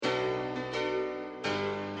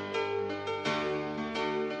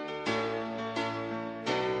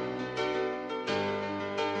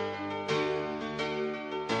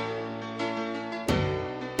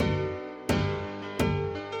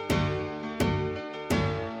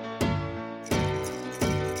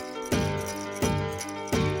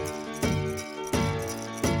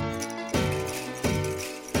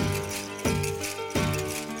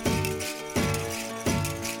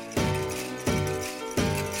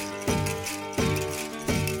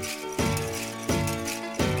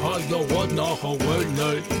wanna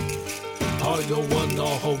Hawaii? How you wanna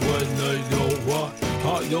Hawaii? Yo, what?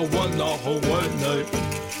 How you wanna Hawaii?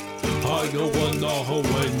 How you wanna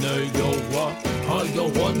Hawaii? Yo, what? How you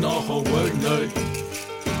wanna Hawaii?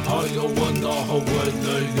 How you wanna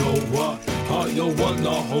Hawaii? Yo, what? How you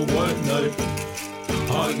wanna Hawaii?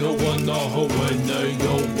 How you wanna Hawaii?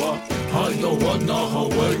 Yo, what? How you wanna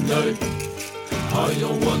Hawaii? How you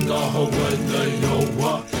wanna Hawaii? Yo,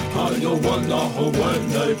 what? How you wanna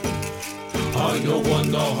Hawaii? How you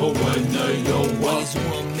wanna Hawaii? Yo, what? Why is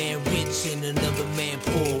one man rich and another man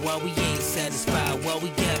poor? Why we ain't satisfied? Why we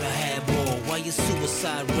gotta have more? Why your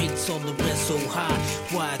suicide rates on the rest so high?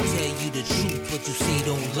 Why I tell you the truth but you say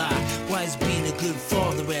don't lie? Why is being a good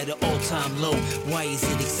father at an all-time low? Why is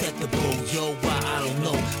it acceptable? Yo, why? I don't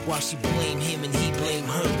know. Why she blame him and he blame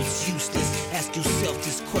her? It's useless. Ask yourself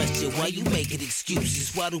this question. Why you making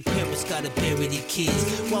excuses? Why do parents gotta bury their kids?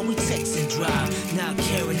 Why we text and drive, not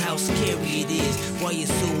caring how scary it is? Why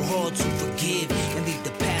it's so hard to forgive and leave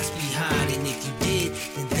the past behind? And if you did,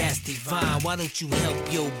 then that's divine. Why don't you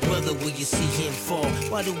help your brother when you see him fall?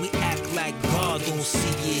 Why do we act like God don't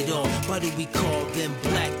see it all? Why do we call them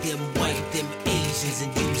black, them white, them Asians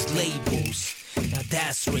and use labels? Now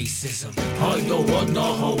that's racism. How you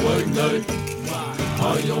wanna Hawaii? Why?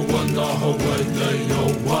 How you wanna Hawaii? Yo,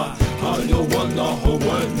 why? How you wanna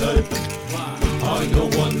Hawaii? Why? How you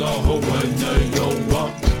wanna Hawaii? Yo, why?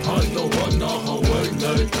 How you wanna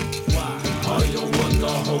Hawaii? Why? How you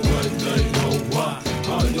wanna Hawaii? Yo, why?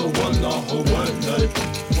 How you wanna Hawaii?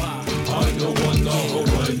 Why? How you wanna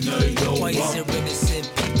Hawaii? Yo, Why is why? there innocent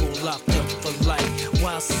people locked up for life?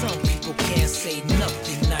 While some people can't say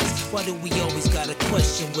nothing nice. Why do we always gotta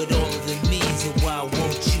question what all of it means? And why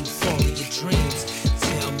won't you follow your dreams?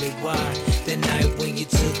 Tell me why. The night when you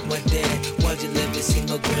took my dad, why'd you let me see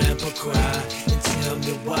my grandpa cry? And tell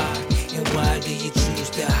me why. And why do you choose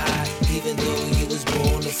to hide, even though you was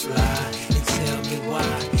born to fly? And tell me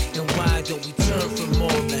why. And why don't we turn from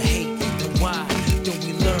all the hate? And why don't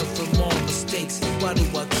we learn from all mistakes? Why do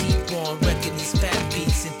I keep on wrecking these fat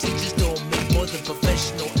beats? And teachers don't make more than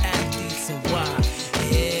professional athletes? And why?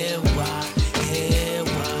 And why? And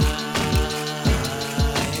why?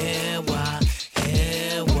 And why?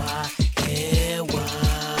 And why? And why?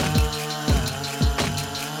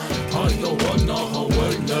 How you wanna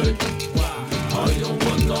Hawaii? Why? How you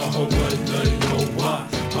wanna Hawaii? Yo, why?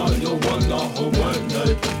 How you wanna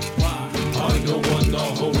Hawaii? Why? How you wanna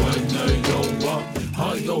Hawaii? Yo, why?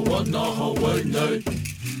 How you wanna Hawaii?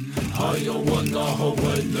 How you wanna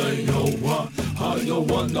Hawaii? Yo, why? How you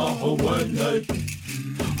wanna Hawaii?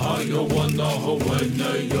 How you wanna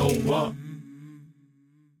Hawaii? Yo, why?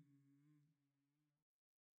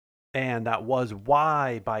 And that was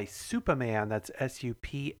Why by Supaman. That's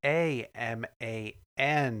Supaman.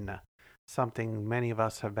 Something many of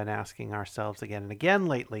us have been asking ourselves again and again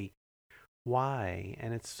lately. Why?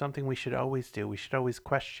 And it's something we should always do. We should always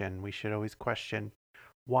question. We should always question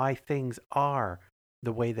why things are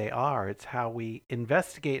the way they are. It's how we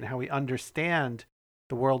investigate and how we understand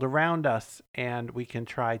the world around us, and we can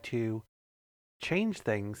try to change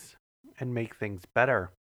things and make things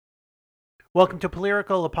better. Welcome to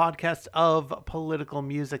Polyrical, a podcast of political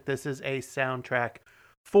music. This is a soundtrack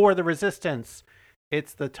for the resistance.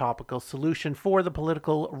 It's the topical solution for the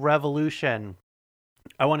political revolution.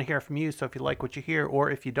 I want to hear from you, so if you like what you hear,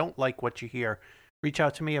 or if you don't like what you hear, reach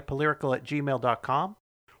out to me at polyrical@gmail.com,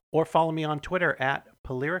 or follow me on Twitter at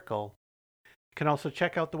Polyrical. You can also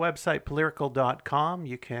check out the website, polyrical.com.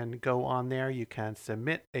 You can go on there. You can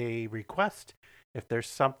submit a request. If there's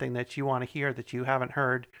something that you want to hear that you haven't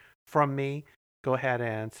heard from me, go ahead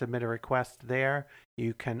and submit a request there.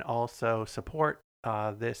 You can also support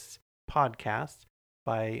this podcast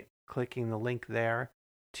by clicking the link there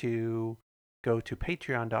to go to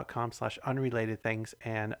patreon.com/unrelatedthings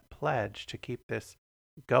and pledge to keep this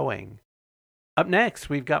going. Up next,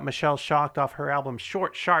 we've got Michelle Shocked off her album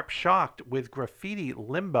Short, Sharp, Shocked with Graffiti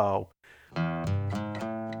Limbo.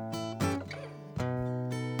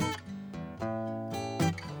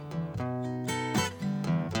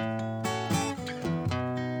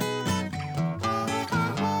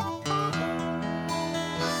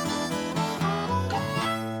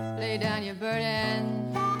 Lay down your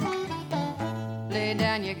burden, lay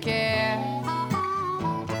down your care.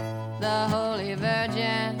 The Holy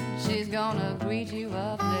Virgin, she's gonna greet you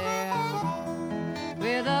up there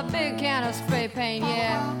with a big can of spray paint,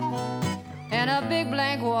 yeah, and a big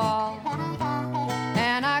blank wall.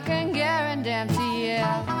 And I can guarantee,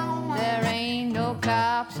 yeah, there ain't no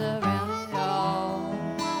cops around at all.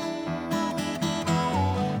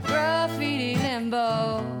 Graffiti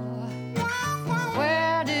Limbo,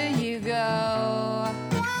 where do you go?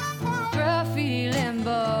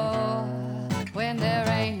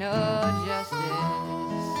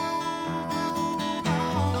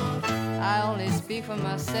 for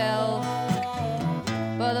myself.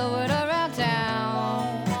 But the word around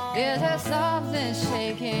town is there's something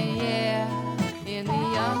shaking, yeah, in the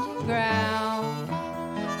underground.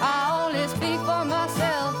 I only speak for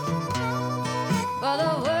myself, but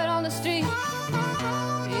the word on the street is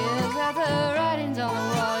that the writing's on the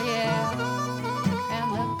wall, yeah,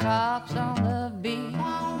 and the cops on the beat.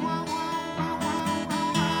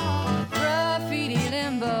 Graffiti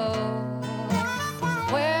limbo,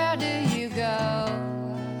 where do you go?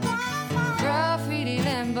 Graffiti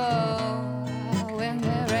limbo, when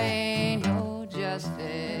there ain't no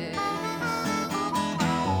justice.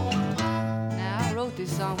 Now I wrote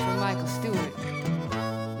this song for Michael Stewart.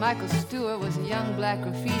 Michael Stewart was a young black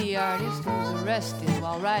graffiti artist who was arrested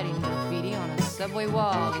while writing graffiti on a subway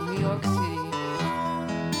wall in New York City.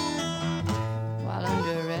 While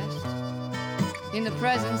under arrest, in the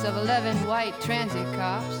presence of 11 white transit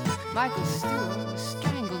cops, Michael Stewart was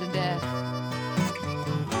strangled to death.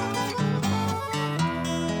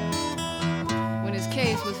 When his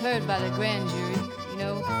case was heard by the grand jury,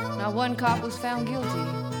 not one cop was found guilty.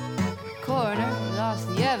 Coroner lost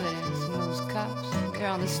the evidence, and those cops, they're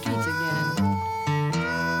on the streets again.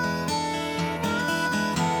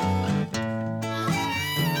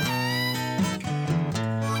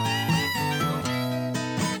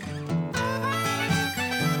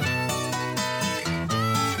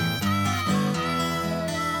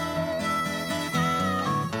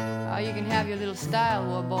 You can have your little style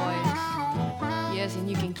war, boys. Yes, and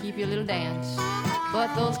you can keep your little dance.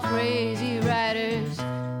 But those crazy riders,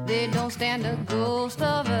 they don't stand a ghost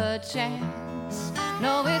of a chance.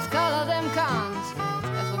 No, it's color them cons.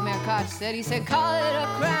 That's what Mayor Koch said. He said, call it a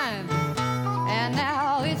crime. And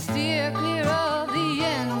now it's steer clear of the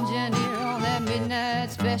engineer on that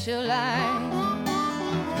midnight special line.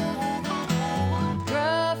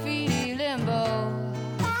 Graffiti limbo,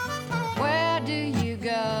 where do you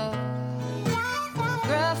go?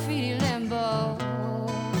 Graffiti limbo,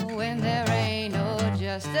 when there ain't no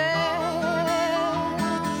justice.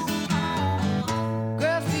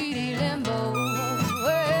 Graffiti limbo,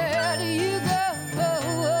 where do you go?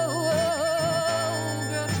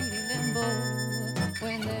 Graffiti limbo,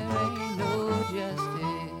 when there ain't no justice.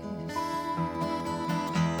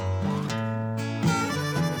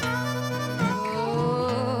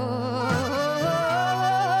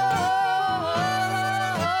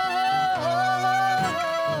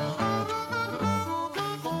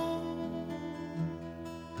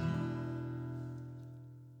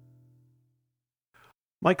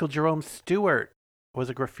 Michael Jerome Stewart was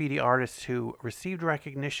a graffiti artist who received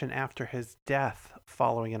recognition after his death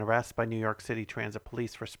following an arrest by New York City Transit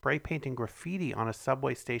Police for spray painting graffiti on a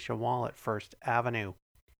subway station wall at First Avenue.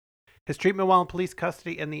 His treatment while in police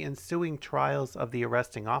custody and the ensuing trials of the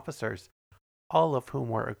arresting officers, all of whom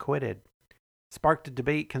were acquitted, sparked a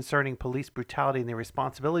debate concerning police brutality and the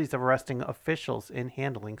responsibilities of arresting officials in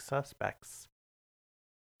handling suspects.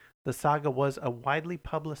 The saga was a widely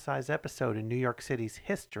publicized episode in New York City's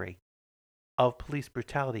history of police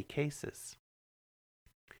brutality cases.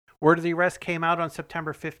 Word of the arrest came out on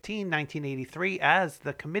September 15, 1983, as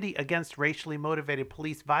the Committee Against Racially Motivated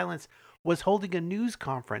Police Violence was holding a news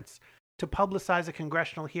conference to publicize a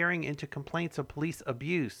congressional hearing into complaints of police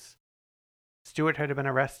abuse. Stewart had been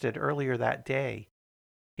arrested earlier that day.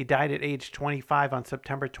 He died at age 25 on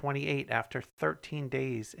September 28 after 13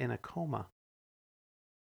 days in a coma.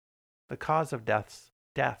 The cause of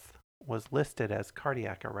death was listed as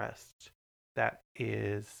cardiac arrest. That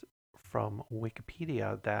is from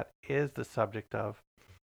Wikipedia. That is the subject of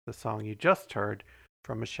the song you just heard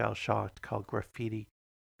from Michelle Shaw called Graffiti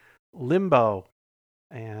Limbo.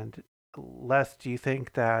 And Les, do you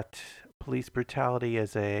think that police brutality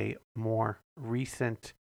is a more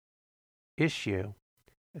recent issue?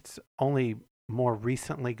 It's only more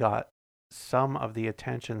recently got some of the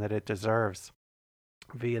attention that it deserves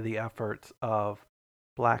via the efforts of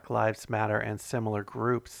Black Lives Matter and similar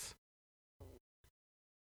groups.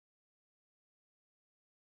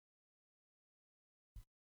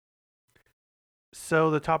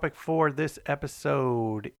 So the topic for this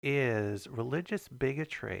episode is religious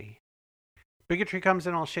bigotry. Bigotry comes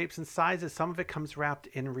in all shapes and sizes. Some of it comes wrapped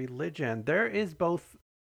in religion. There is both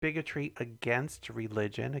bigotry against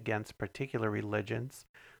religion, against particular religions,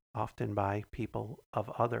 often by people of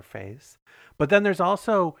other faiths. But then there's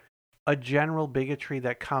also a general bigotry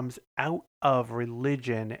that comes out of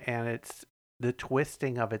religion, and it's the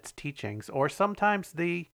twisting of its teachings, or sometimes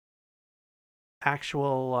the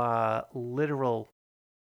actual literal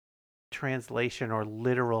translation or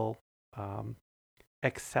literal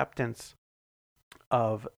acceptance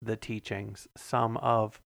of the teachings. Some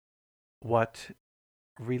of what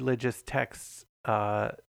religious texts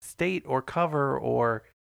state or cover or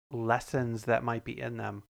lessons that might be in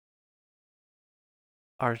them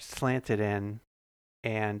are slanted in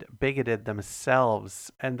and bigoted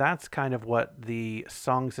themselves. And that's kind of what the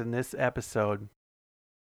songs in this episode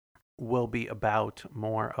will be about,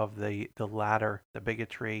 more of the latter, the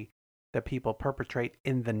bigotry that people perpetrate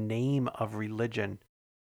in the name of religion,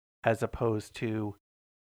 as opposed to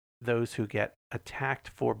those who get attacked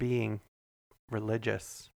for being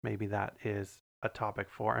religious. Maybe that is a topic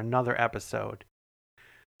for another episode.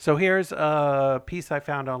 So here's a piece I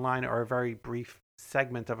found online, or a very brief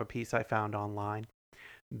segment of a piece I found online.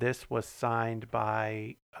 This was signed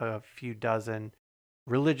by a few dozen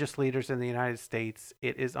religious leaders in the United States.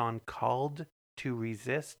 It is on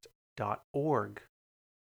calledtoresist.org.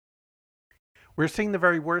 We're seeing the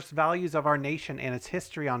very worst values of our nation and its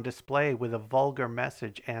history on display with a vulgar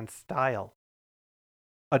message and style.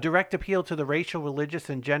 A direct appeal to the racial, religious,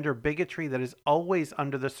 and gender bigotry that is always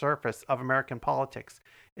under the surface of American politics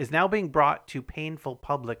is now being brought to painful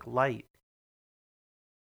public light.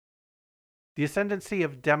 The ascendancy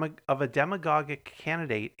of a demagogic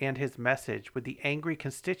candidate and his message with the angry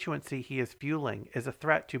constituency he is fueling is a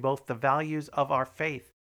threat to both the values of our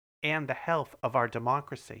faith and the health of our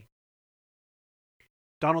democracy.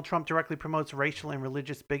 Donald Trump directly promotes racial and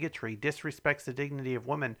religious bigotry, disrespects the dignity of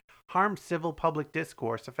women, harms civil public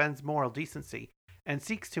discourse, offends moral decency, and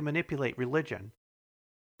seeks to manipulate religion.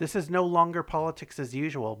 This is no longer politics as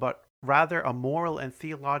usual, but rather a moral and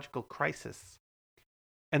theological crisis.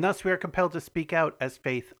 And thus we are compelled to speak out as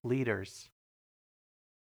faith leaders.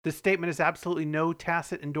 This statement is absolutely no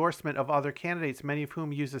tacit endorsement of other candidates, many of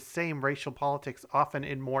whom use the same racial politics, often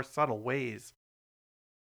in more subtle ways.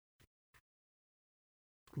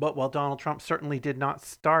 But while Donald Trump certainly did not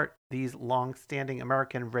start these long-standing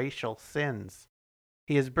American racial sins,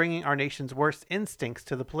 he is bringing our nation's worst instincts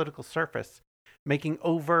to the political surface, making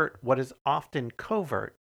overt what is often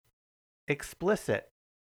covert, explicit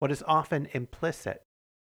what is often implicit.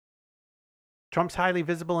 Trump's highly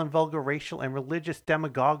visible and vulgar racial and religious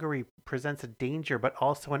demagoguery presents a danger, but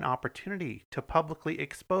also an opportunity to publicly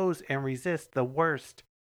expose and resist the worst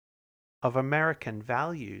of American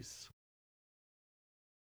values.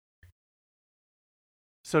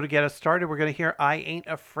 So to get us started, we're going to hear I Ain't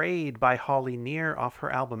Afraid by Holly Near off her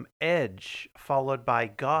album Edge, followed by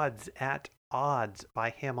Gods at Odds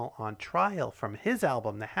by Hamel on Trial from his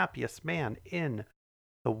album The Happiest Man in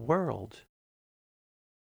the World.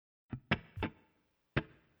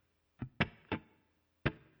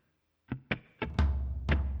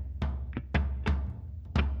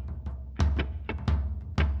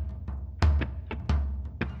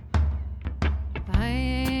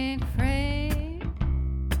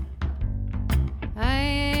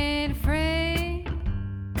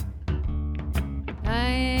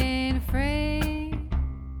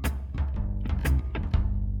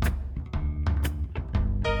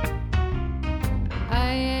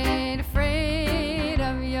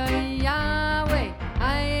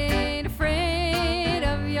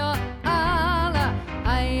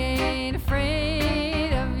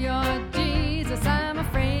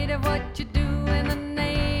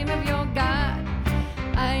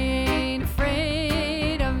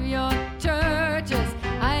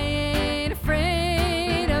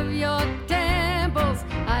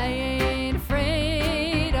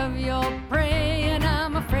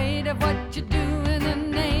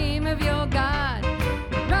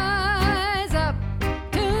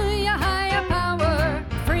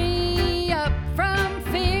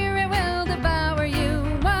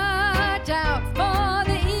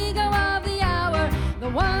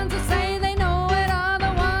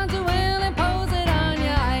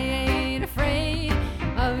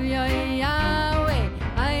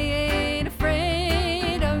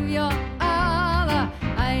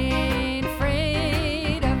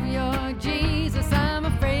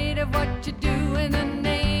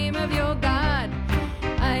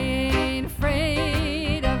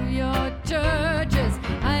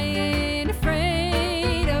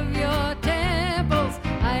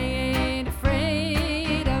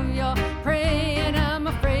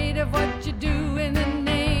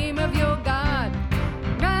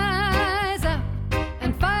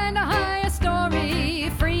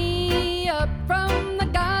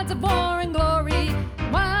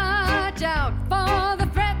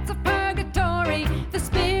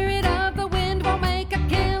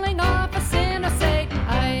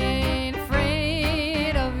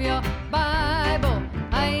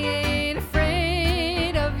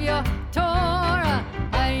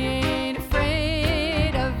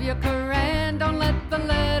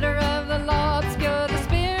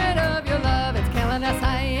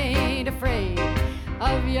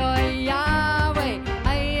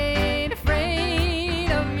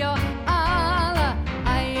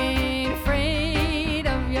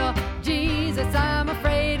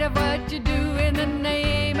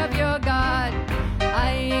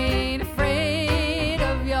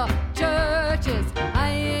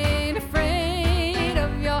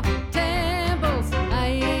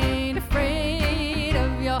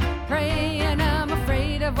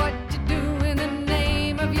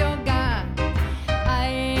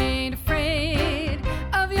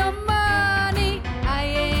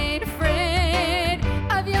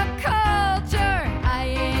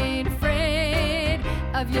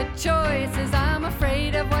 your choices. I'm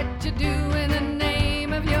afraid of what you do in the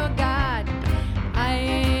name of your God. I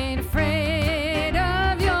ain't afraid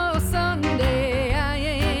of your Sunday. I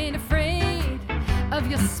ain't afraid of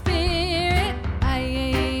your spirit. I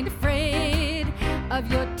ain't afraid of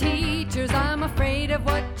your teachers. I'm afraid of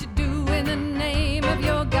what you do in the name of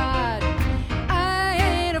your God. I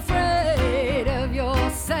ain't afraid of your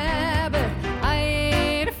Sabbath. I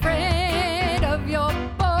ain't afraid of your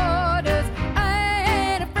borders. I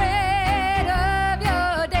ain't afraid of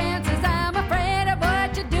your dances. I'm afraid of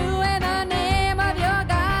what you do in the name of your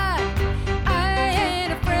God. I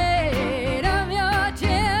ain't afraid of your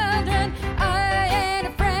children. I ain't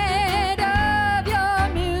afraid of your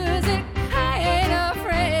music. I ain't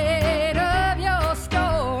afraid of your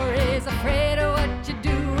stories. Afraid of what you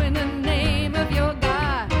do in the name of your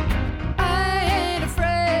God. I ain't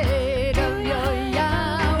afraid of your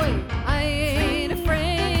Yahweh. I ain't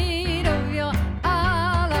afraid of your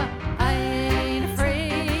Allah. I ain't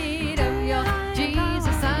afraid of your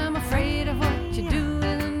Jesus. I'm afraid of what you do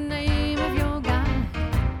in the name of your God.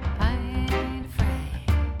 I ain't afraid.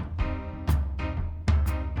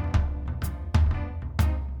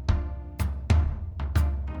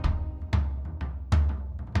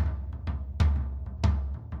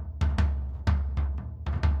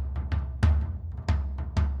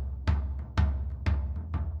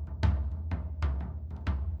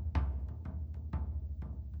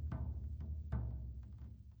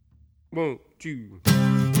 One, two.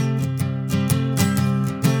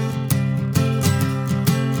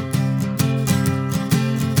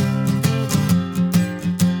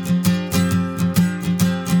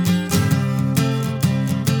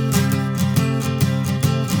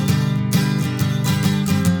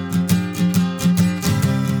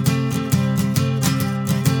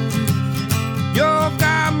 Your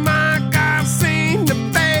God, my God, sing the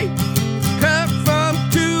bay, cut from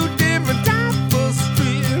two different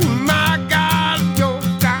tapestries. My God, your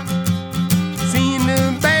God, sing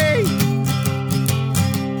the bay,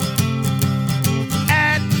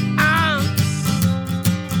 at odds,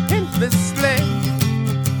 endlessly.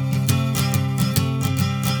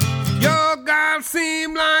 Your God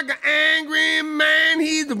seemed like an angry man.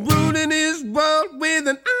 He's ruling his world with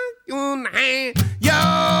an iron hand.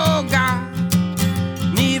 Your God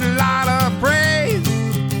need a lot of praise.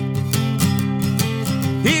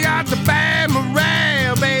 He got the bad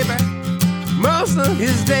morale, baby, most of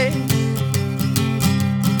his days.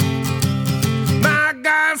 My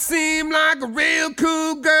God seemed like a real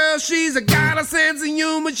cool girl. She's a got a sense of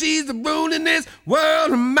humor. She's the ruling this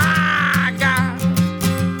world. My God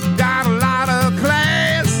got a lot of class.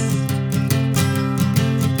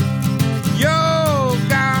 Your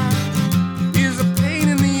God is a pain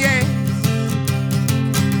in the ass.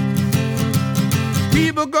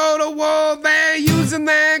 People go to war, they're using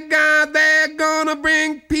their God. They're gonna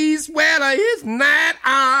bring peace. Well, isn't that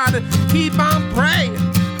odd? Keep on praying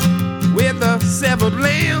with the severed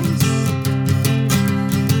limbs.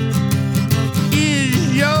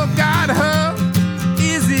 Is your God her?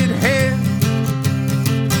 Is it hell?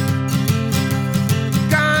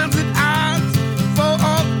 God's at odds for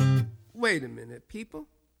all. Wait a minute, people.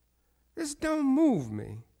 This don't move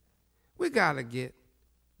me. We gotta get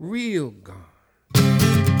real gone.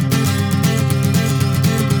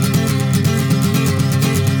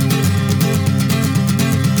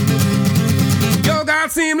 Your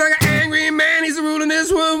God seemed like an angry man. He's ruling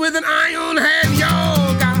this world with an iron hand. Your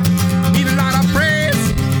God need a lot of praise.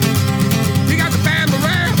 He got the bad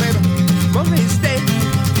morale, baby, most of his day.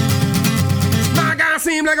 My God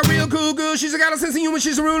seemed like a real cool girl. She's got a sense of humor.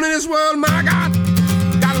 She's ruling this world. My God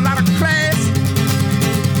got a lot of class.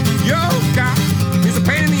 Your God is a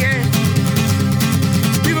pain in the ass.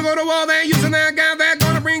 People go to war, they're using their God. They're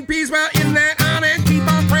gonna bring peace. Well, in that honor and keep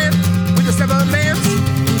on praying with the severed limbs.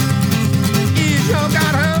 Is your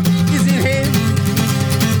God her? Is it him?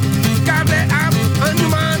 God that out on your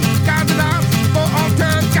mind. God that out for all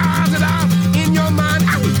time. God that out in your mind.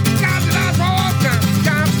 God that out for all time.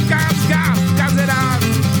 God that out.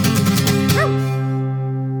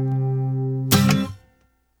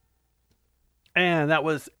 And that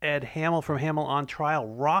was Ed Hamel from Hamel on Trial,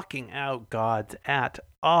 rocking out Gods at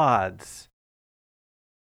Odds.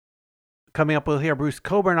 Coming up, we'll hear Bruce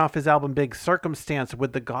Cockburn off his album Big Circumstance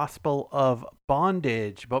with the Gospel of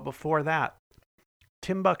Bondage. But before that,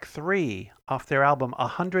 Timbuk 3 off their album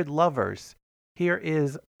 100 Lovers. Here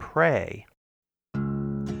is Pray. You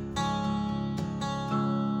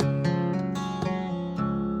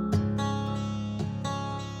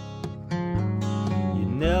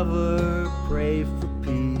never pray for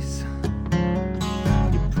peace,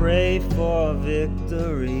 you pray for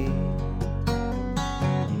victory.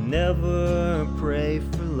 never pray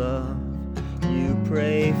for love, you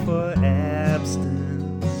pray for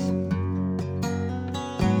abstinence.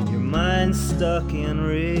 Your mind's stuck in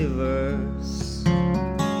reverse,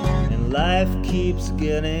 and life keeps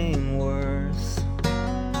getting worse.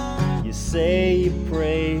 You say you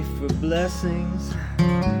pray for blessings,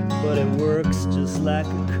 but it works just like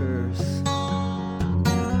a curse.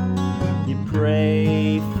 You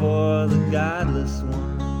pray for the godless ones,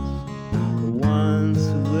 the ones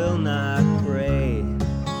who will not pray.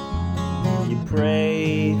 You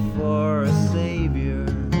pray for a savior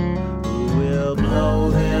who will blow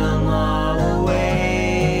them all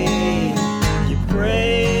away. You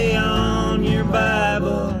pray on your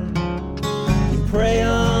Bible, you pray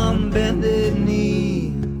on bended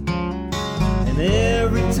knee, and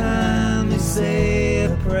every time you say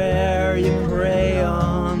a prayer, you pray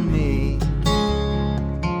on me.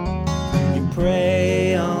 You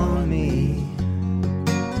pray on me.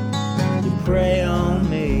 You pray on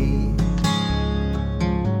me.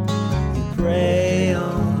 You pray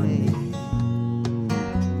on me.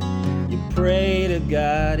 You pray to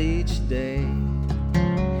God each day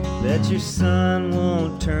that your son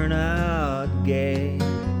won't turn out gay,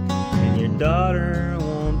 and your daughter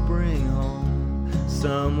won't bring home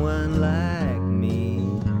someone like me.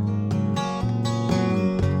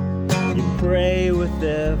 You pray with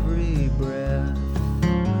every breath,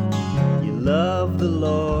 you love the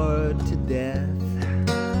Lord to death.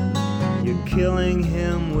 You're killing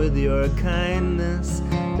him with your kindness,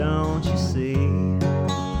 don't you see?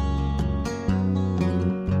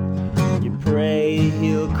 You pray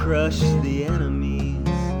he'll crush the enemies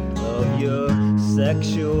of your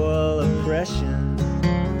sexual oppression.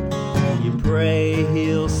 You pray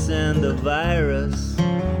he'll send a virus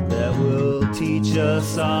that will teach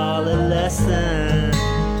us all a lesson.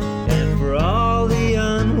 And for all the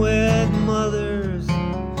unwed mothers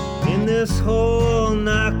in this whole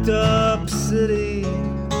knocked up city,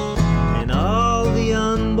 and all the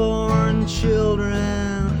unborn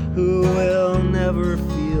children who will never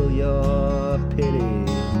feel your pity.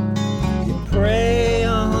 You pray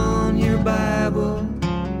on your Bible,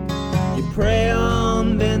 you pray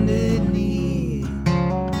on bended knee,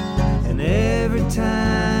 and every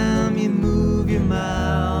time you move your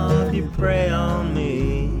mouth, you pray on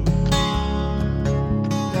me.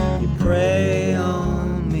 You pray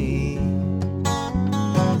on me.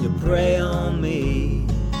 You pray on me.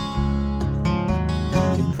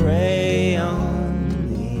 You pray on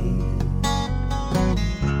me.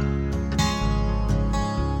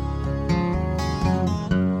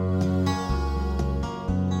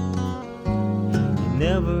 You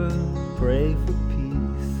never pray for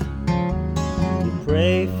peace, you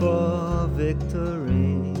pray for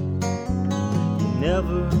victory. You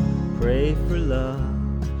never pray for love,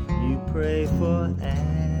 you pray for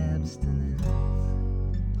abstinence.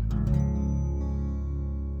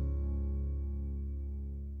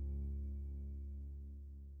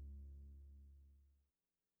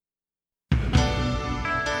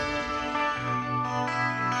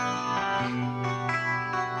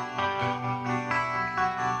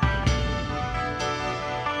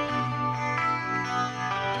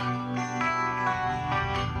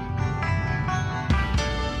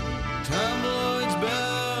 Tabloids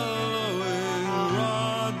bellowing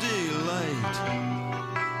raw delight.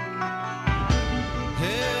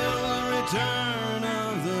 Hail the return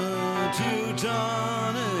of the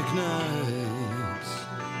Teutonic Knights.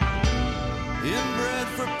 Inbred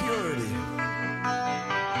for purity,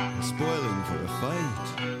 spoiling for a fight.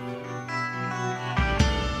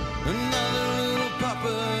 Another little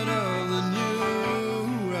puppet of the new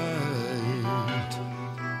right.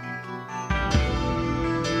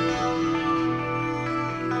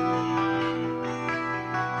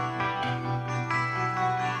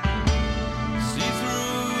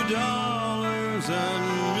 See-through dollars and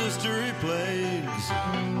mystery plagues.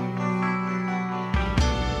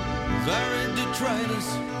 Varied detritus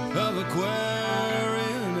of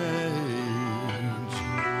Aquarian age.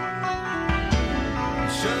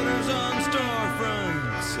 Shutters on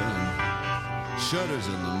storefronts and shutters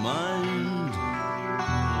in the mind.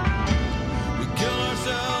 We kill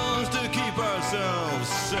ourselves to keep ourselves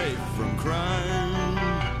safe from crime.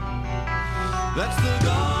 That's the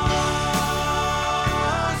gospel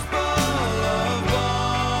of bondage.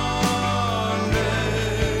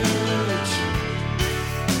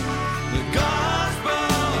 The gospel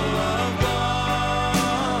of bondage.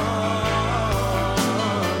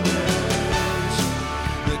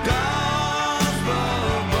 The gospel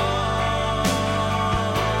of bondage.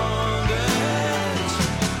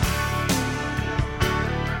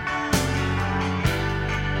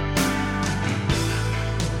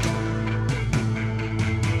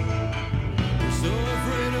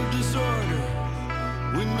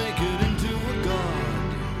 make it into a god.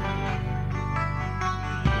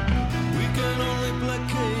 We can only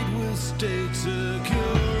placate with state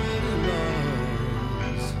security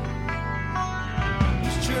laws.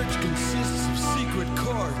 This church consists of secret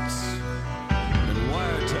courts and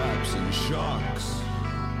wiretaps and shocks,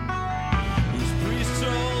 whose priests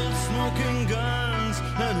hold smoking guns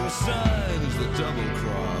and whose side is the double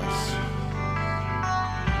cross.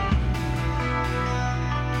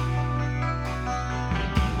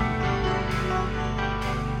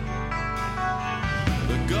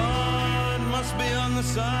 The God must be on the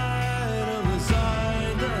side of the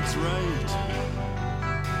side that's right,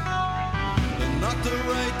 and not the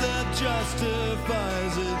right that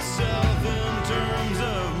justifies itself in terms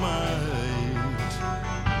of might.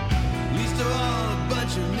 Least of all, a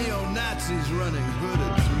bunch of neo-Nazis running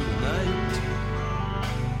hooded through the night,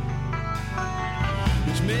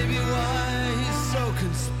 which may be why he's so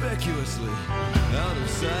conspicuously out of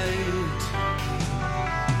sight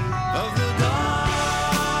of the gospel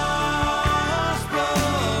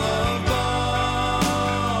of bondage,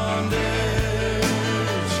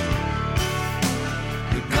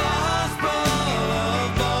 the gospel of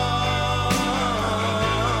bondage,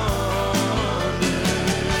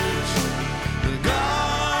 the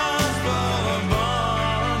gospel of bondage.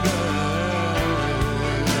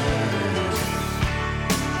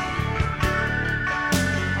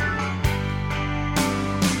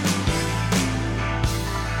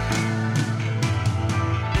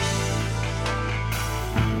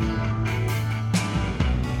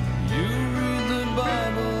 You read the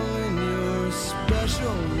Bible in your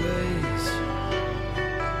special ways.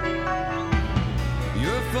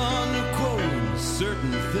 You're fond of quoting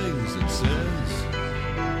certain things it says.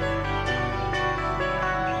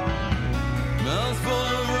 Mouthful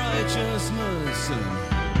of righteousness and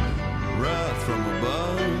wrath from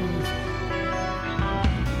above.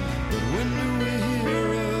 But when do we hear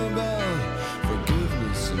about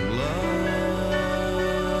forgiveness and love?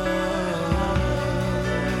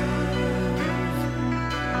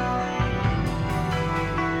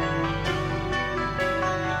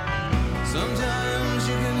 Sometimes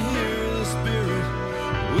you can hear the Spirit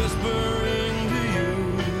whispering to you.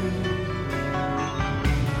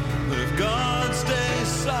 But if God stays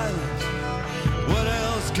silent, what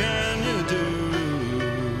else can you do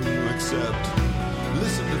except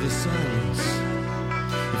listen to the silence?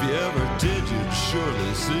 If you ever did, you'd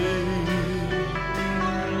surely see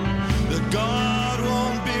that God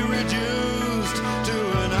won't be reduced to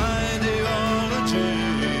an ideology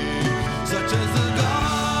such as the gospel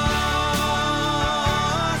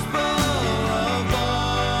of bondage,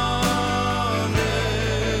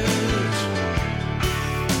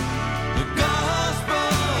 the gospel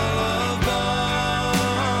of bondage,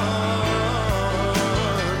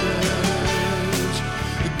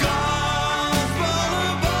 the gospel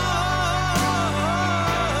of bondage.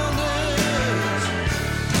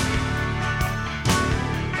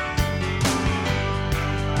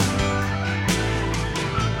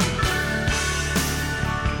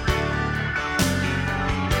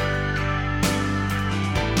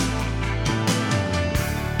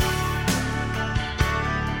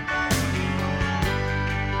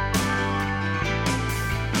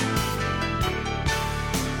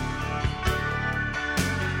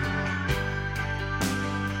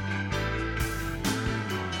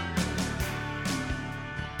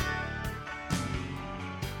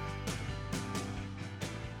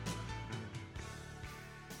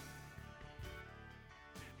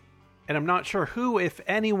 And I'm not sure who, if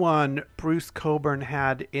anyone, Bruce Cockburn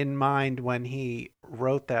had in mind when he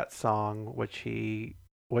wrote that song, which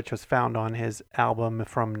was found on his album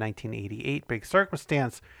from 1988, Big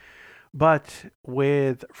Circumstance. But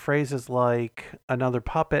with phrases like another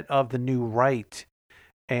puppet of the new right,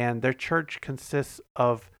 and their church consists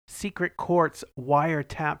of secret courts,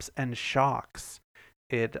 wiretaps, and shocks,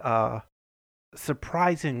 it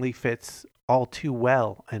surprisingly fits all too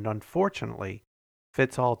well, and unfortunately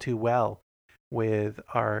fits all too well with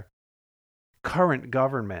our current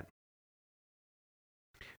government.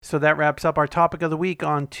 So that wraps up our topic of the week.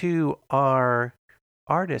 On to our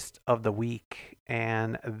artist of the week.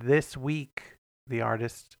 And this week, the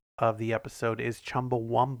artist of the episode is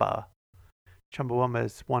Chumbawamba. Chumbawamba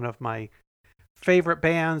is one of my favorite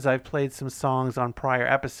bands. I've played some songs on prior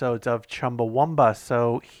episodes of Chumbawamba.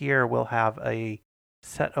 So here we'll have a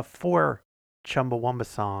set of 4 Chumbawamba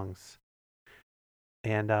songs.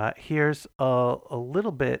 And here's a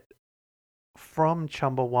little bit from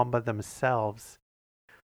Chumbawamba themselves.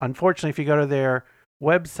 Unfortunately, if you go to their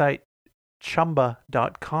website,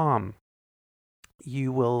 chumba.com,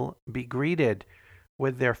 you will be greeted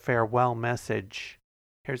with their farewell message.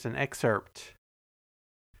 Here's an excerpt.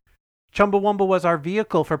 Chumbawamba was our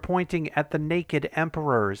vehicle for pointing at the naked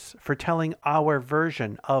emperors, for telling our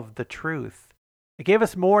version of the truth. It gave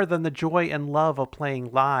us more than the joy and love of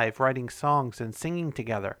playing live, writing songs, and singing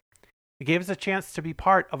together. It gave us a chance to be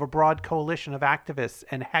part of a broad coalition of activists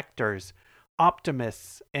and hectors,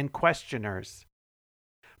 optimists and questioners.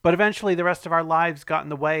 But eventually the rest of our lives got in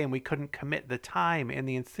the way and we couldn't commit the time and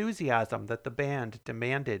the enthusiasm that the band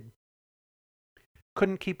demanded.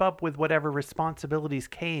 Couldn't keep up with whatever responsibilities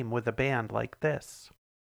came with a band like this.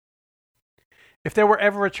 If there were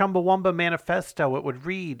ever a Chumbawamba manifesto, it would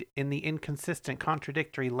read in the inconsistent,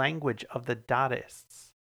 contradictory language of the Dadaists.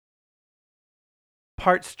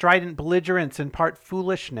 Part strident belligerence and part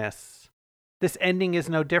foolishness. This ending is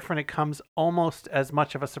no different. It comes almost as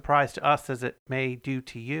much of a surprise to us as it may do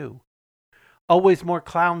to you. Always more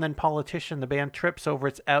clown than politician, the band trips over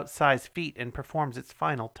its outsized feet and performs its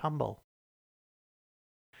final tumble.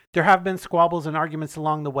 There have been squabbles and arguments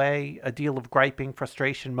along the way, a deal of griping,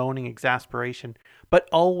 frustration, moaning, exasperation, but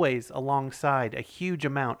always alongside a huge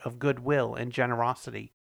amount of goodwill and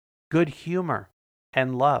generosity, good humor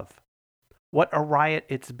and love. What a riot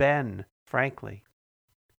it's been, frankly.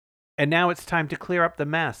 And now it's time to clear up the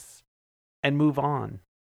mess and move on.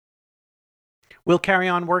 We'll carry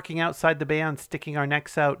on working outside the band, sticking our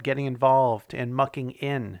necks out, getting involved, and mucking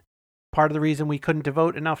in. Part of the reason we couldn't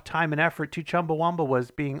devote enough time and effort to Chumbawamba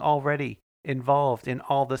was being already involved in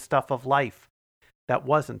all the stuff of life that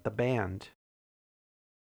wasn't the band.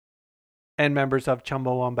 And members of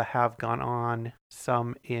Chumbawamba have gone on,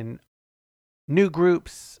 some in new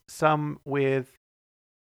groups, some with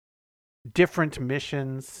different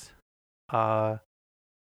missions.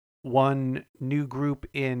 One new group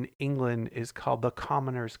in England is called the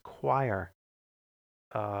Commoners Choir,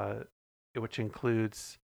 which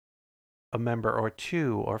includes a member or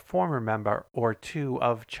two, or former member or two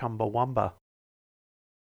of Chumbawamba.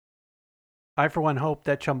 I, for one, hope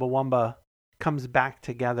that Chumbawamba comes back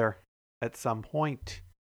together at some point.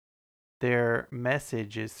 Their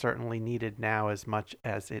message is certainly needed now as much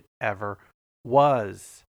as it ever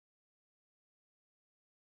was.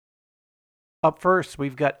 Up first,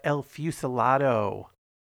 we've got El Fusilado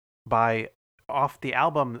off the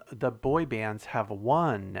album The Boy Bands Have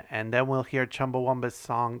Won, and then we'll hear Chumbawamba's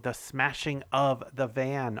song The Smashing of the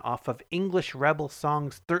Van off of English Rebel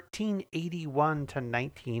Songs 1381 to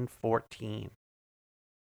 1914.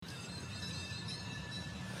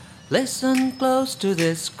 Listen close to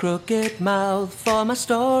this crooked mouth, for my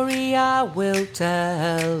story I will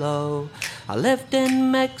tell. Oh, I lived in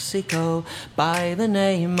Mexico by the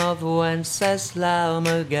name of Wenceslao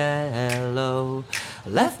Miguel. I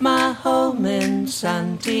left my home in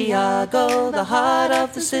Santiago, the heart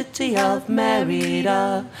of the city of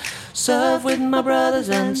Merida. Served with my brothers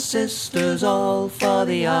and sisters, all for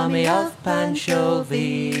the army of Pancho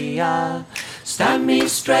Villa. Stand me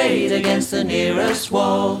straight against the nearest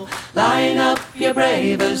wall, line up your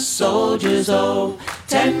bravest soldiers, oh.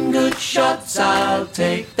 10 good shots, I'll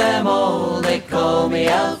take them all, they call me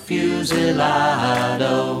El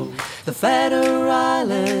Fusilado. The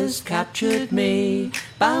Federales captured me,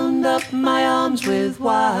 bound up my arms with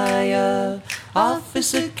wire.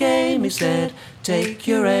 Officer came, he said, take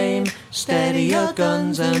your aim, steady your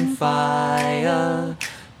guns and fire.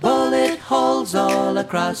 Bullet holes all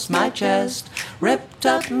across my chest, ripped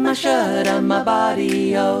up my shirt and my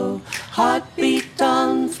body, oh. Heartbeat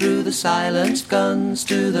on through the silenced guns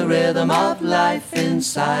to the rhythm of life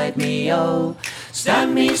inside me, oh.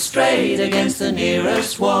 Stand me straight against the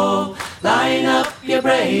nearest wall, line up your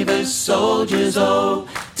bravest soldiers, oh.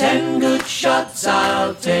 10 good shots,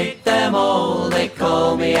 I'll take them all, they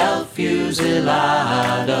call me El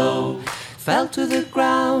Fusilado. Fell to the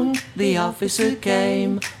ground, the officer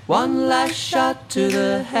came, one last shot to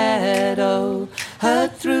the head, oh.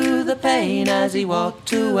 Heard through the pain as he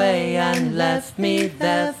walked away and left me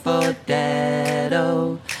there for dead,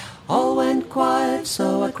 oh. All went quiet,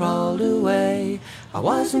 so I crawled away. I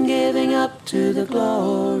wasn't giving up to the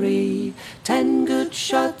glory. 10 good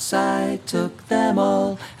shots, I took them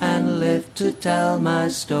all and lived to tell my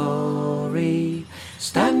story.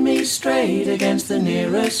 Stand me straight against the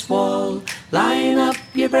nearest wall, line up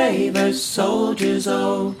your bravest soldiers,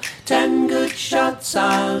 oh. 10 good shots,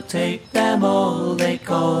 I'll take them all, they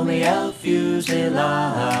call me El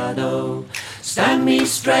Fusilado. Stand me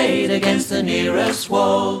straight against the nearest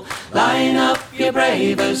wall, line up your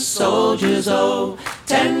bravest soldiers, oh.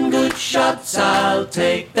 10 good shots, I'll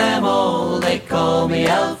take them all, they call me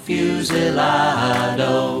El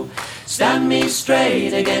Fusilado. Stand me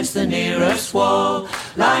straight against the nearest wall,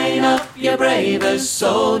 line up your bravest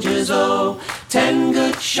soldiers, oh. 10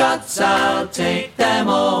 good shots, I'll take them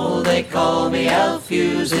all. They call me El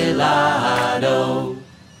Fusilado.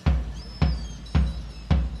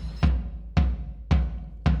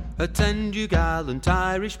 Attend, you gallant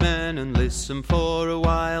Irishmen, and listen for a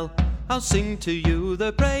while. I'll sing to you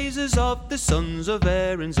the praises of the sons of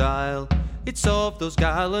Erin's Isle. It's of those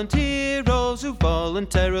gallant heroes who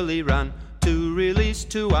voluntarily ran to release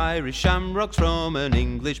 2 Irish shamrocks from an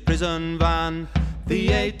English prison van. The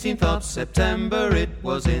 18th of September, it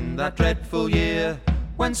was in that dreadful year,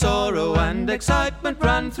 when sorrow and excitement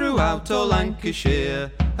ran throughout all Lancashire.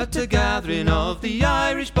 At a gathering of the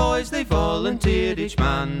Irish boys, they volunteered each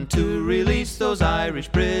man to release those Irish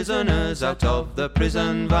prisoners out of the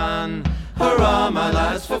prison van. Hurrah, my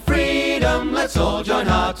lads, for freedom, let's all join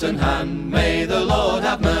heart and hand. May the Lord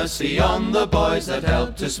have mercy on the boys that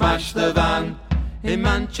helped to smash the van. In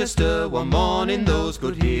Manchester one morning those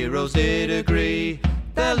good heroes did agree,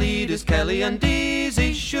 their leaders Kelly and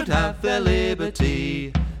Deasy should have their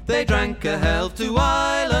liberty. They drank a health to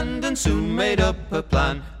Ireland and soon made up a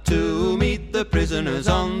plan to meet the prisoners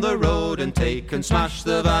on the road and take and smash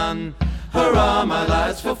the van. Hurrah, my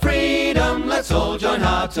lads, for freedom, let's all join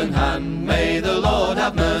heart and hand. May the Lord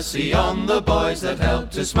have mercy on the boys that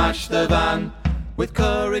helped to smash the van. With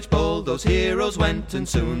courage bold those heroes went, and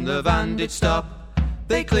soon the van did stop.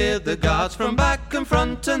 They cleared the guards from back and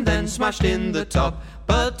front and then smashed in the top.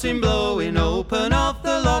 But in blowing open of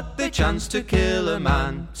the lock they chanced to kill a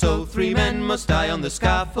man. So 3 men must die on the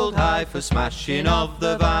scaffold high for smashing of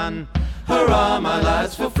the van. Hurrah, my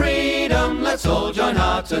lads, for freedom, let's all join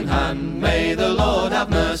heart and hand. May the Lord have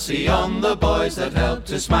mercy on the boys that helped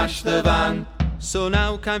to smash the van. So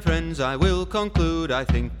now, kind friends, I will conclude, I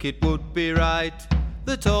think it would be right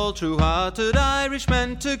that all true-hearted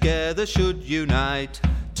Irishmen together should unite.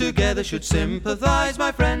 Together should sympathise,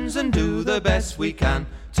 my friends, and do the best we can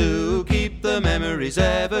to keep the memories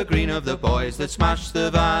evergreen of the boys that smashed the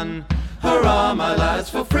van. Hurrah, my lads,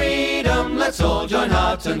 for freedom, let's all join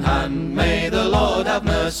heart and hand. May the Lord have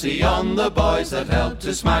mercy on the boys that helped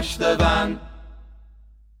to smash the van.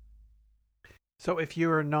 So if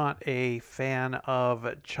you're not a fan of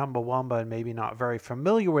Chumbawamba and maybe not very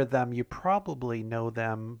familiar with them, you probably know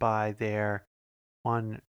them by their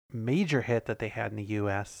one major hit that they had in the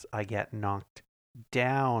U.S., I Get Knocked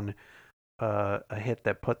Down, a hit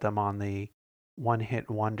that put them on the one-hit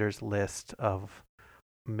wonders list of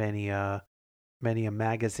many a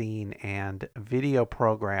magazine and video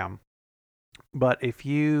program. But if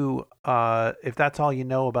that's all you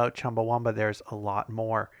know about Chumbawamba, there's a lot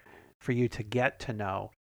more for you to get to know.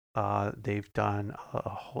 They've done a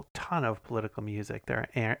whole ton of political music. They're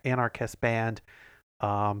an anarchist band,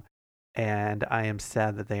 and I am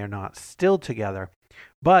sad that they are not still together.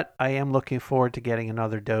 But I am looking forward to getting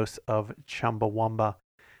another dose of Chumbawamba,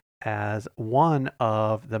 as one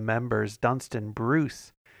of the members, Dunstan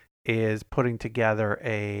Bruce, is putting together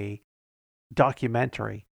a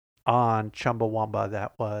documentary on Chumbawamba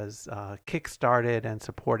that was kickstarted and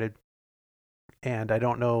supported. And I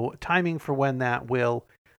don't know timing for when that will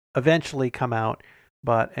eventually come out,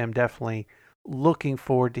 but am definitely looking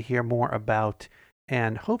forward to hear more about,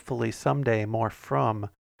 and hopefully someday more from,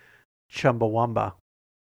 Chumbawamba.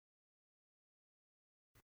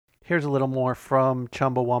 Here's a little more from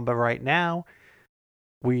Chumbawamba right now.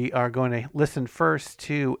 We are going to listen first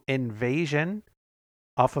to Invasion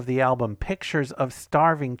off of the album Pictures of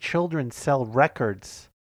Starving Children Sell Records.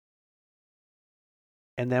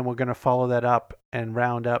 And then we're going to follow that up and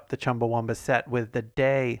round up the Chumbawamba set with The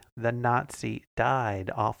Day the Nazi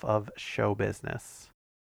Died off of Show Business.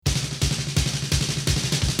 The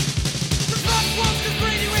first world's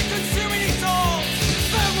greedy with consuming it all.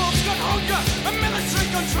 Third world's got hunger and military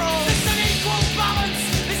control. This unequal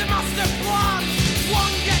balance is a master plan.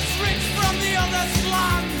 One gets rich from the other's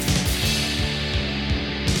land.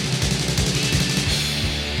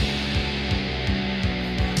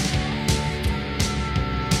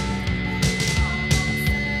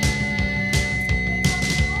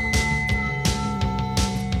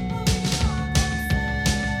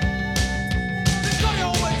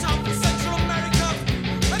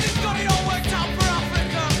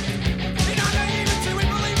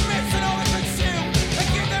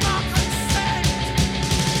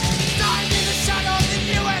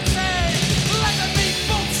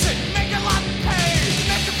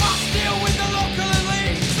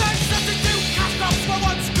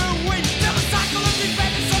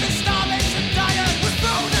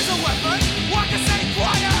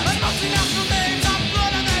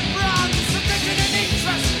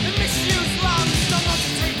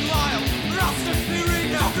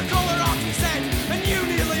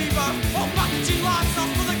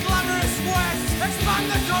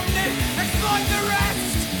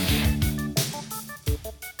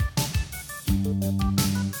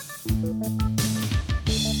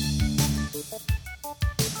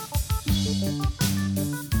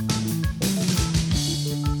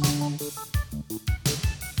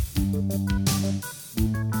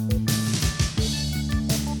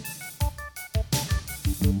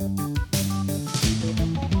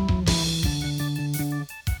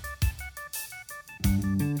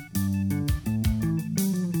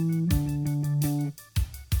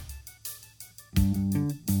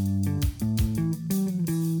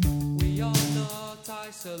 We are not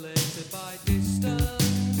isolated by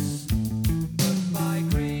distance, but by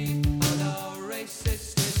greed and our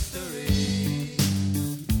racist history.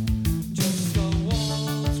 Just a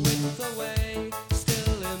walls width away,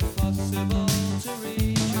 still impossible to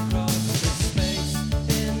reach across the space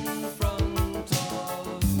in front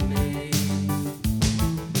of me.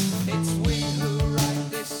 It's we who write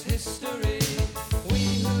this history, we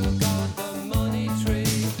who got the money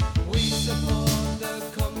tree, we support the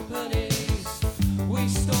companies, we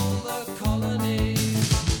stole the colonies.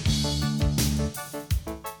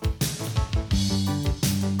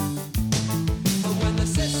 And when the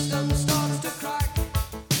system starts to crack,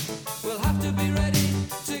 we'll have to be ready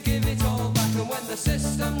to give it all back. And when the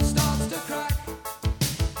system starts to crack,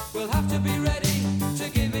 we'll have to be ready to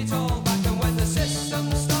give it all back. And when the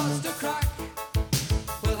system starts to crack,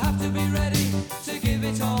 we'll have to be ready to give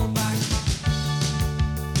it all back.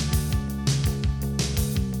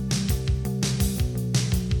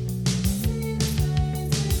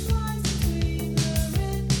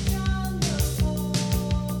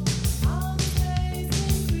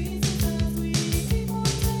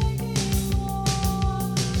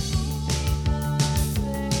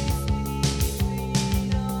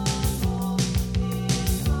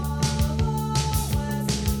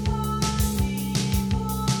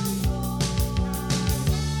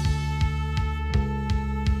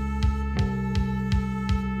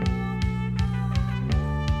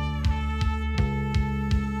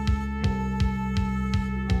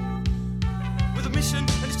 With a mission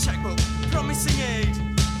and a checkbook, promising aid.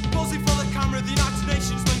 Posing for the camera, the United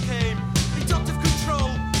Nations men came. He talked of control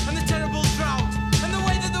and the terrible drought, and the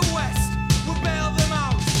way that the West would bail them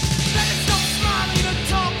out. Let us stop smiling at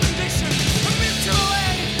top condition, and mutual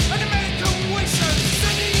aid and American wishes.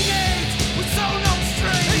 Sending aid was so not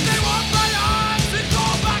straight. If they want my arms, they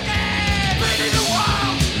fall back in. Feeding the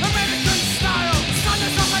world, American style. Stand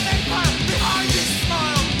us up an empire behind this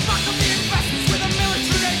smile. Back up the investments with a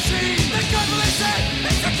military regime. The gun listen,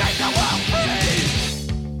 it's to keep the world free.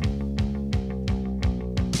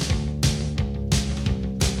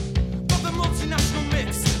 But the multinational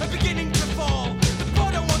myths are beginning to fall. The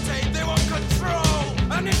poor don't want aid, they want control.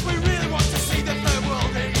 And if we really want to see the third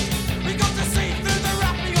world end, we got to see through the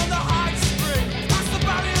wrapping on the high spring. Past the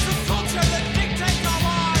barriers of culture that dictate our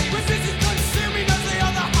lives. We're busy consuming as the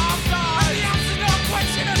other half dies. And the answer's no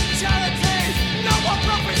question of charity. No more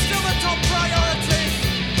profit's still the top priority.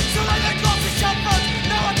 So let the glossy shopfront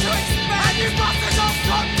know what to expect. And you bosses of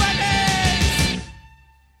companies!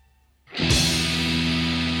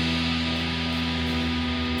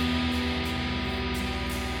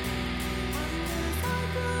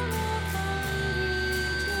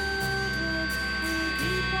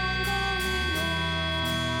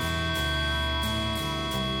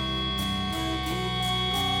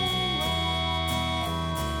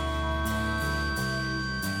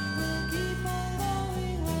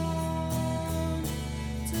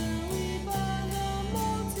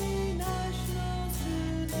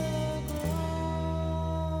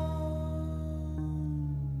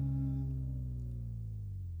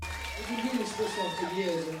 We've been doing this song for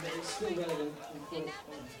years and it's still relevant.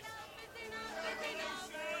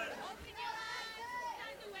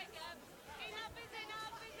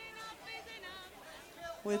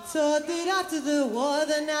 We're taught that after the war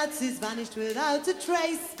the Nazis vanished without a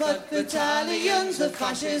trace, but the Italians, the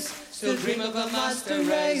fascists, still dream of a master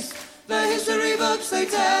race. The history books, they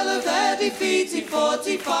tell of their defeat in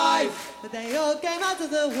 45, but they all came out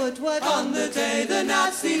of the woodwork on the day the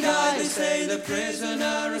Nazi died. They say the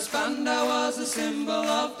prisoner of Spandau was a symbol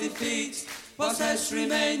of defeat. Whilst Hess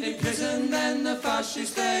remained in prison, then the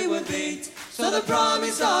fascists they were beat. So the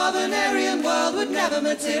promise of an Aryan world would never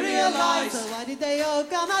materialize. So why did they all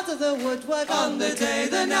come out of the woodwork on the day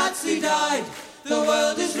the Nazi died? The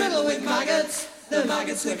world is riddled with maggots, the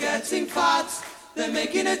maggots are getting fat. They're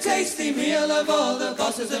making a tasty meal of all the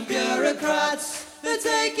bosses and bureaucrats. They're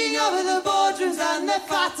taking over the boardrooms and they're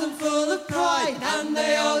fat and full of pride. And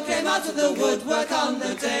they all came out of the woodwork on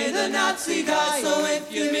the day the Nazi died. So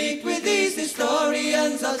if you meet with these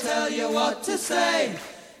historians, I'll tell you what to say.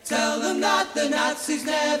 Tell them that the Nazis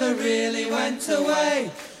never really went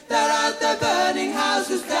away. They're out there burning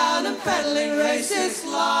houses down and peddling racist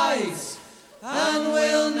lies. And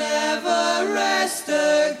we'll never rest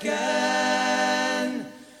again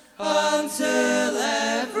until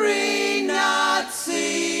every night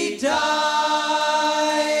dies.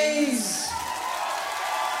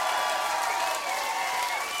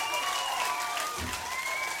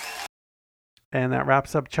 And that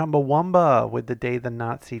wraps up Chumbawamba with The Day the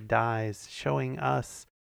Nazi Dies, showing us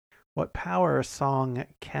what power a song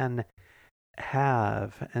can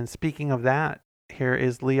have. And speaking of that, here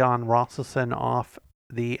is Leon Rosselson off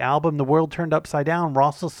the album The World Turned Upside Down,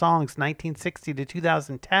 Rossel Songs 1960 to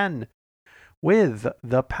 2010, with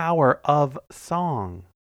The Power of Song.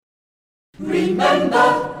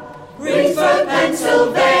 Remember Greensburg,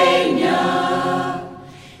 Pennsylvania.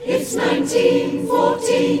 It's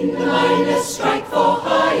 1914, the miners strike for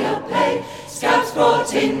higher pay. Scouts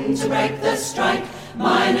brought in to break the strike,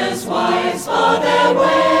 miners' wives bar their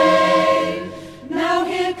way. Now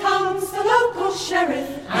here comes the local sheriff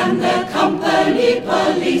and the company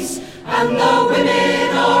police, and the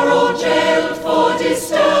women are all jailed for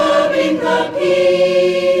disturbing the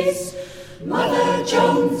peace. Mother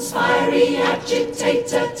Jones, fiery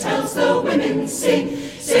agitator, tells the women sing.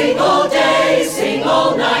 Sing all day, sing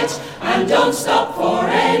all night, and don't stop for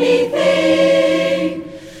anything.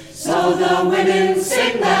 So the women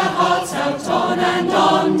sing their hearts out on and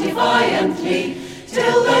on defiantly,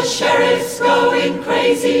 till the sheriff's going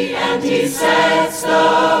crazy and he sets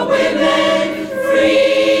the women free.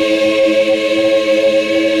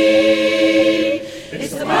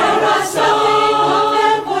 It's the power of song,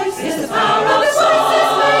 their voice is the power of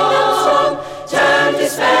song, make them strong. Turn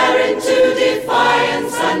despair into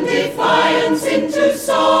defiance and defiance into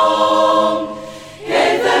song.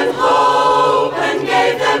 Gave them hope and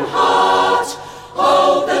gave them heart.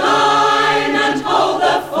 Hold the line and hold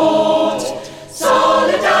the fort.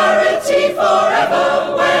 Solidarity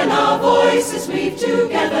forever when our voices weave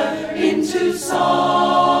together into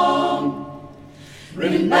song.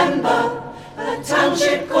 Remember a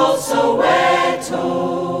township called Soweto.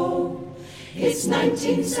 It's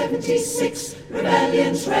 1976,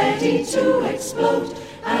 rebellion's ready to explode,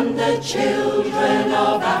 and the children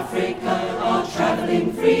of Africa are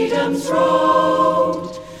traveling freedom's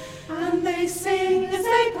road. And they sing as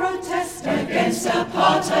they protest against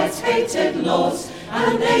apartheid's hated laws,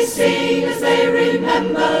 and they sing as they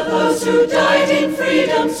remember those who died in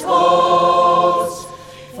freedom's cause.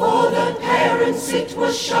 For the parents it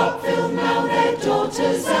was Sharpeville, now their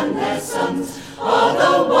daughters and their sons are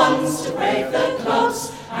the ones to brave the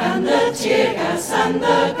clubs and the tear gas and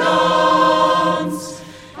the guns.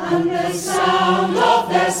 And the sound of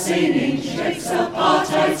their singing shakes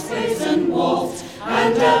apartheid's prison walls,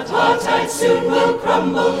 and apartheid soon will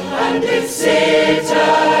crumble, and its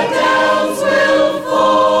citadels will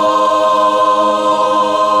fall.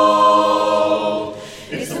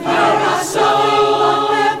 It's the power of song,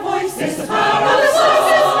 their voice is the power of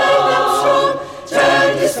song, make them strong.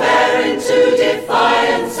 Turn despair into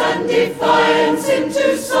defiance and defiance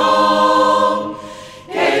into song.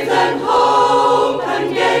 Gave them hope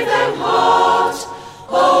and gave them heart.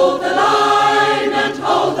 Hold the line and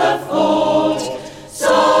hold the fort.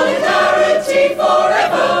 Solidarity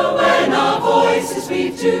forever when our voices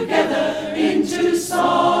weave together into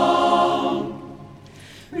song.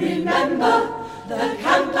 Remember the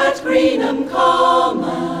camp at Greenham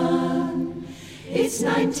Common. It's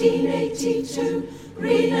 1982.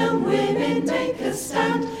 Greenham women take a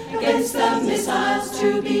stand against the missiles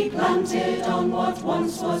to be planted on what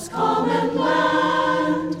once was common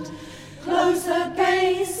land. Close the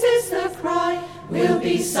gates is the cry, we'll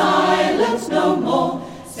be silent no more.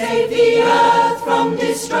 Save the earth from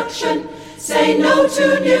destruction, say no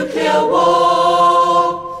to nuclear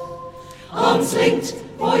war. Arms linked,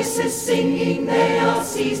 voices singing, they are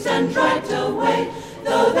seized and dragged away.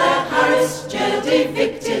 Though they're harassed, jailed,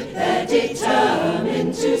 evicted, they're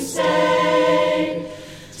determined to stay.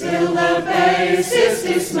 Till the base is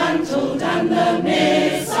dismantled and the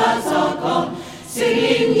missiles are gone,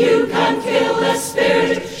 singing you can kill the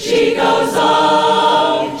spirit. She goes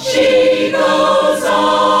on, she goes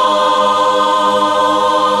on.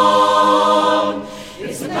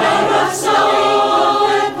 It's the power of song,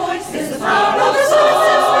 their voice is the power of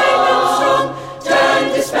song, make them strong. Turn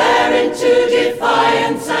despair into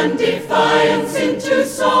defiance and defiance into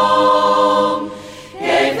song.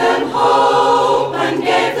 Gave them hope and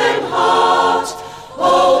gave them heart.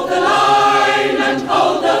 Hold the line and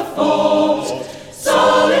hold the fort.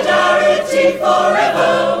 Solidarity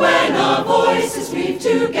forever when our voices weave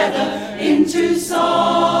together into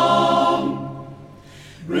song.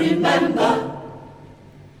 Remember,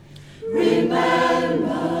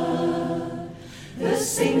 remember the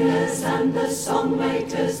singers and the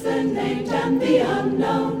songwriters, the named and the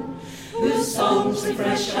unknown, whose songs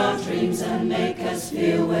refresh our dreams and make us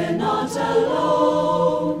feel we're not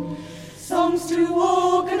alone. Songs songs to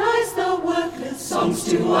organize the workers, songs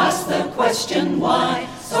to ask the question why,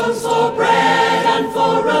 songs for bread and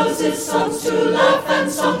for roses, songs to laugh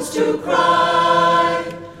and songs to cry.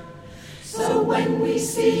 So when we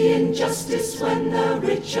see injustice, when the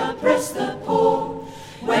rich oppress the poor,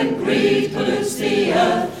 when greed pollutes the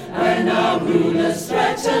earth, when our rulers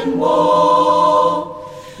threaten war,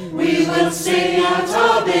 we will sing out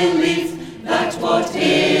our belief that what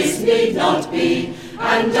is need not be,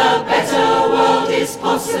 and a better world is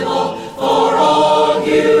possible for all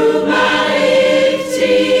humanity.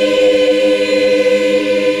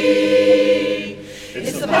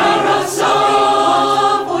 It's the power of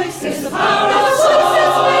song, it's the power of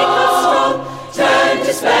voices make us strong. Turn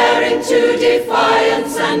despair into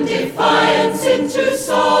defiance and defiance into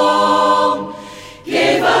song.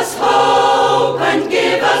 Give us hope and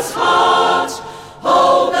give us heart.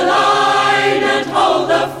 Hold the line and hold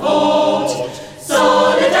the fort.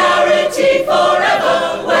 Solidarity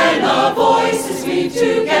forever when our voices weave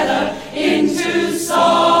together into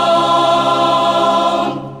song.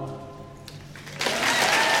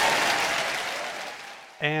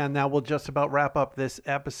 And now we'll just about wrap up this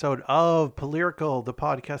episode of Polyrical, the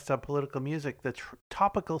podcast of political music, the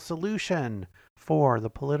topical solution for the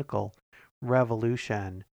political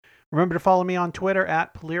revolution. Remember to follow me on Twitter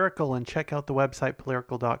at Polyrical and check out the website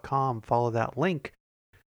polyrical.com. Follow that link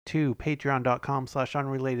to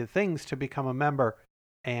patreon.com/unrelatedthings to become a member,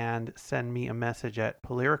 and send me a message at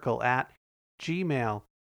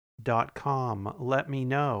polyrical@gmail.com. Let me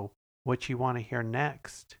know what you want to hear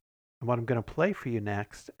next. And what I'm going to play for you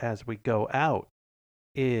next as we go out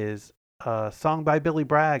is a song by Billy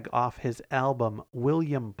Bragg off his album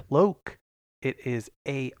William Bloke. It is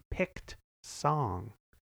a picked song.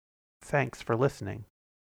 Thanks for listening.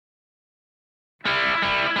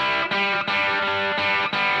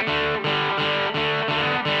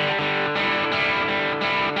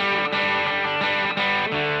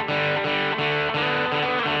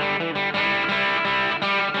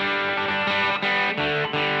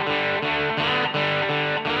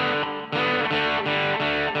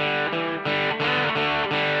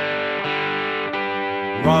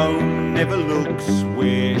 Rome never looks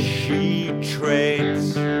where she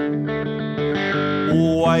treads.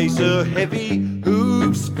 Always her heavy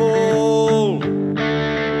hooves fall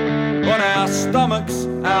on our stomachs,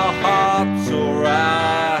 our hearts, or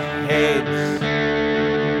our heads.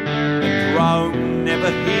 And Rome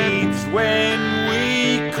never heeds when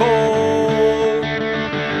we call.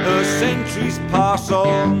 Her centuries pass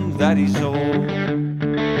on, that is all.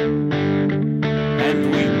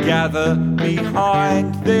 And we gather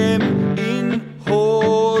behind them in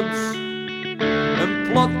hordes and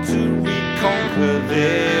plot to reconquer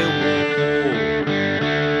their war,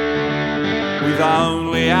 with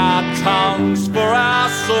only our tongues for our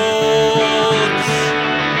swords.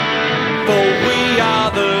 For we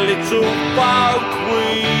are the little folk,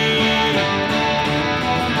 we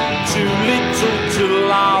too little to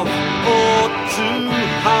love or to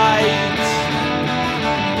hate.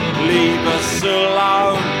 Leave us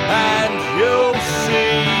alone and you'll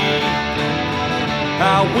see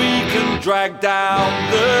how we can drag down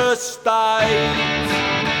the state.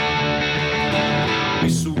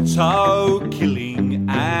 Mistletoe killing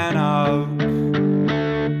an oak,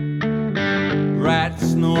 rats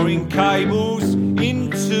snoring cables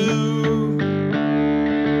in two,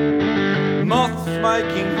 moths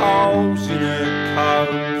making holes in her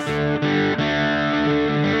coat.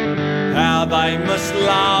 How they must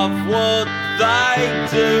love what they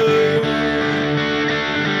do.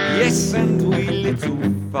 Yes, and we little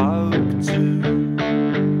folk too.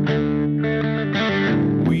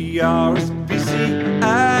 We are as busy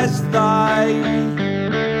as they,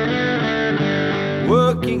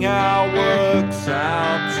 working our works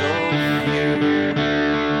out of you.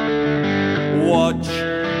 Watch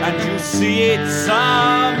and you'll see it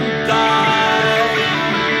someday.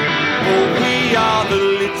 For we are the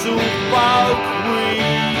little folk, we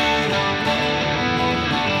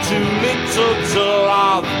too little to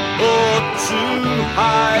love or to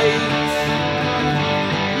hate.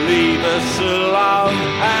 Leave us alone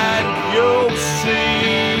and you'll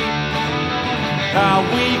see how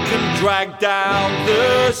we can drag down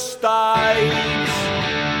the state.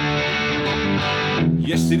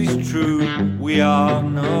 Yes, it is true, we are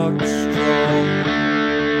not strong.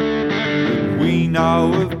 We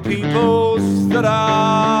know of peoples that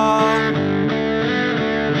are.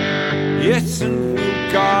 Yes, and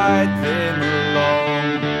we'll guide them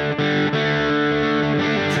along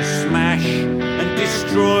to smash and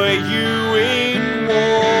destroy you in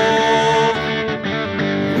war.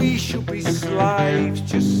 We shall be slaves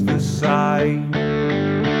just the same.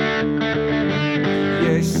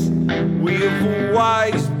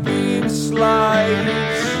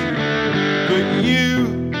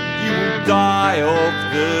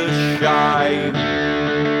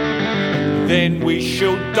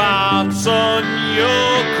 shall dance on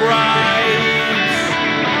your graves.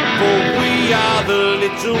 For we are the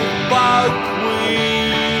little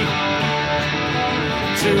buckwheat,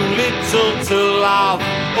 too little to love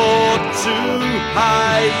or to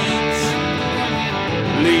hate.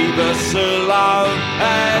 Leave us alone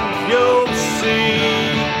and you'll see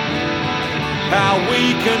how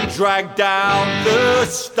we can drag down the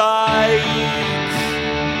state.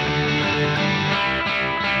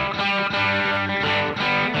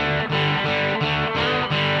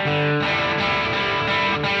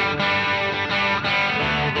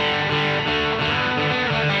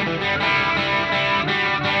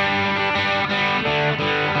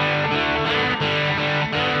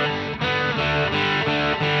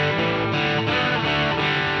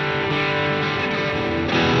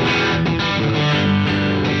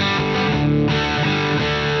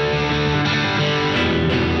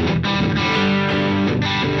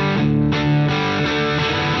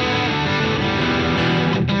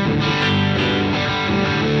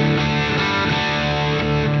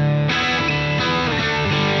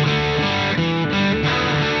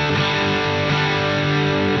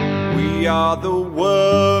 We are the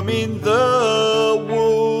worm in the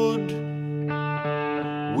wood.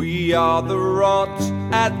 We are the rot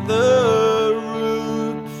at the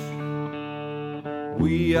root.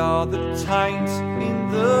 We are the taint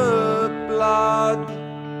in the blood.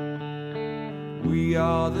 We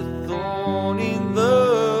are the thorn in the